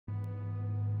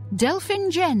Delphin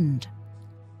Gend.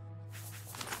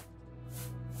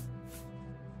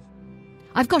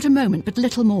 I've got a moment, but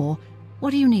little more.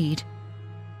 What do you need?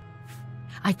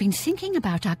 I've been thinking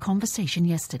about our conversation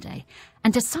yesterday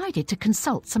and decided to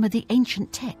consult some of the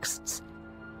ancient texts.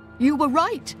 You were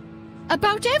right.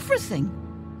 About everything.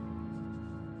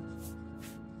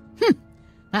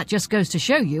 That just goes to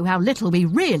show you how little we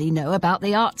really know about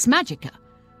the Ars Magica.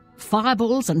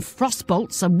 Fireballs and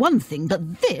frostbolts are one thing,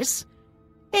 but this?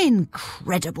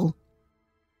 Incredible.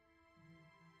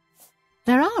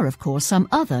 There are, of course, some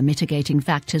other mitigating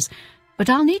factors, but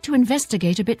I'll need to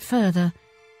investigate a bit further.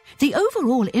 The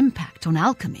overall impact on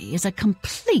alchemy is a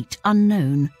complete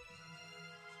unknown.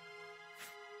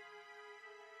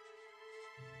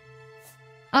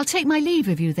 I'll take my leave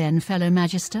of you then, fellow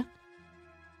Magister.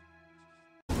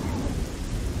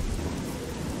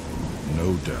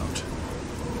 No doubt.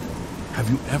 Have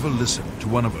you ever listened to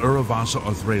one of Uruvasa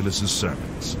Orthralis'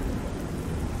 sermons?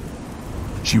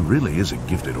 She really is a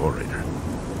gifted orator.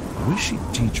 I wish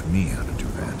she'd teach me how to do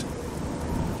that.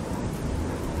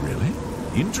 Really?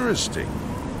 Interesting.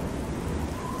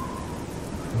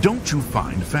 Don't you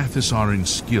find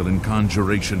Fathisarin's skill in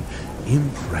conjuration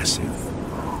impressive?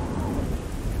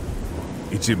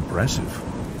 It's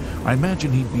impressive. I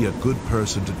imagine he'd be a good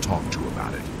person to talk to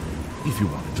about it, if you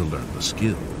wanted to learn the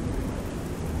skill.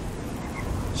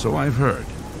 So I've heard.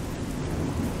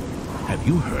 Have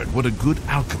you heard what a good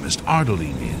alchemist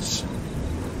Ardaline is?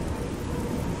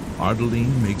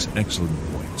 Ardaline makes excellent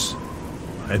points.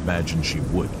 I imagine she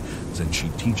would, since she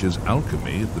teaches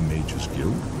alchemy at the Mages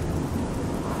Guild.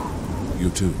 You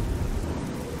too.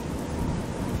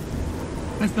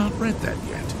 I've not read that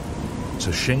yet. It's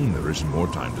a shame there isn't more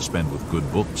time to spend with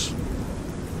good books.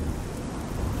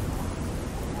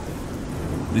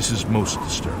 This is most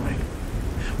disturbing.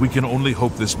 We can only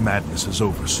hope this madness is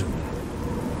over soon.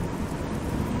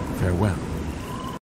 Farewell.